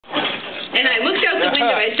And I looked out the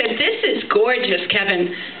window. I said, "This is gorgeous,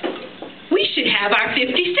 Kevin. We should have our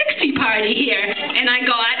 50-60 party here." And I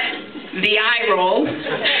got the eye roll.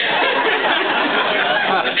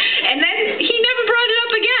 And then he never brought it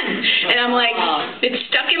up again. And I'm like, it's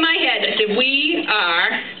stuck in my head. I said, we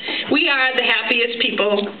are the happiest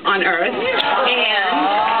people on earth. And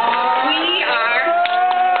we are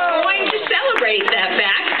going to celebrate that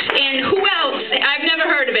fact. And who else? I've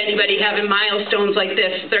never heard of anybody having milestones like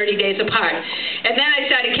this 30 days apart. And then I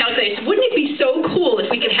started calculating, wouldn't it be so cool if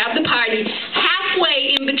we could have the party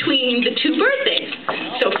halfway in between the two birthdays?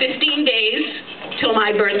 So 15 days till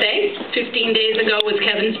my birthday. 15 days ago was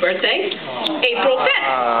Kevin's birthday. April 5th.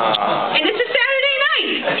 And it's a Saturday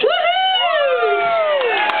night. Woohoo!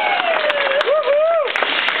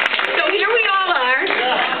 So here we all are.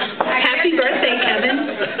 Happy birthday, Kevin.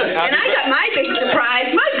 And I got my big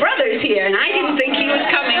surprise. My brother's here, and I didn't think he was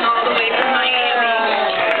coming all the way from Miami.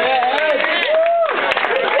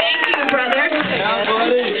 Thank you, brother.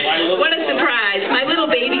 What a surprise. My little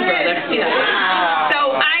baby brother. Yeah.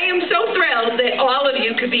 So I am so thrilled that all of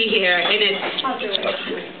you could be here, and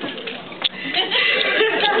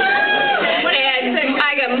and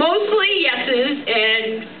I got mostly yeses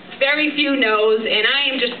and very few no's, and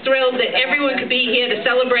I am just thrilled that everyone could be here to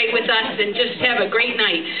celebrate with us and just have a great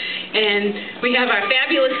night. And we have our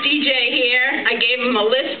fabulous DJ here. I gave him a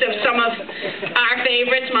list of some of our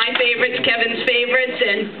favorites, my favorites, Kevin's favorites,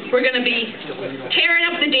 and we're going to be tearing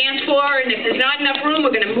up the dance floor, and if there's not enough room,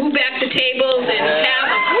 we're going to move back the tables and have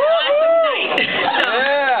a awesome night. So,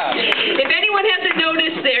 if anyone hasn't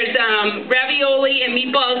noticed, there's ravioli and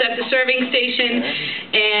meatballs at the serving station,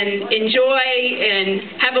 and enjoy and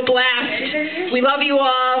have a blast. We love you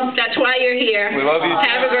all. That's why you're here. We love you.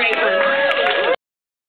 Have a great one.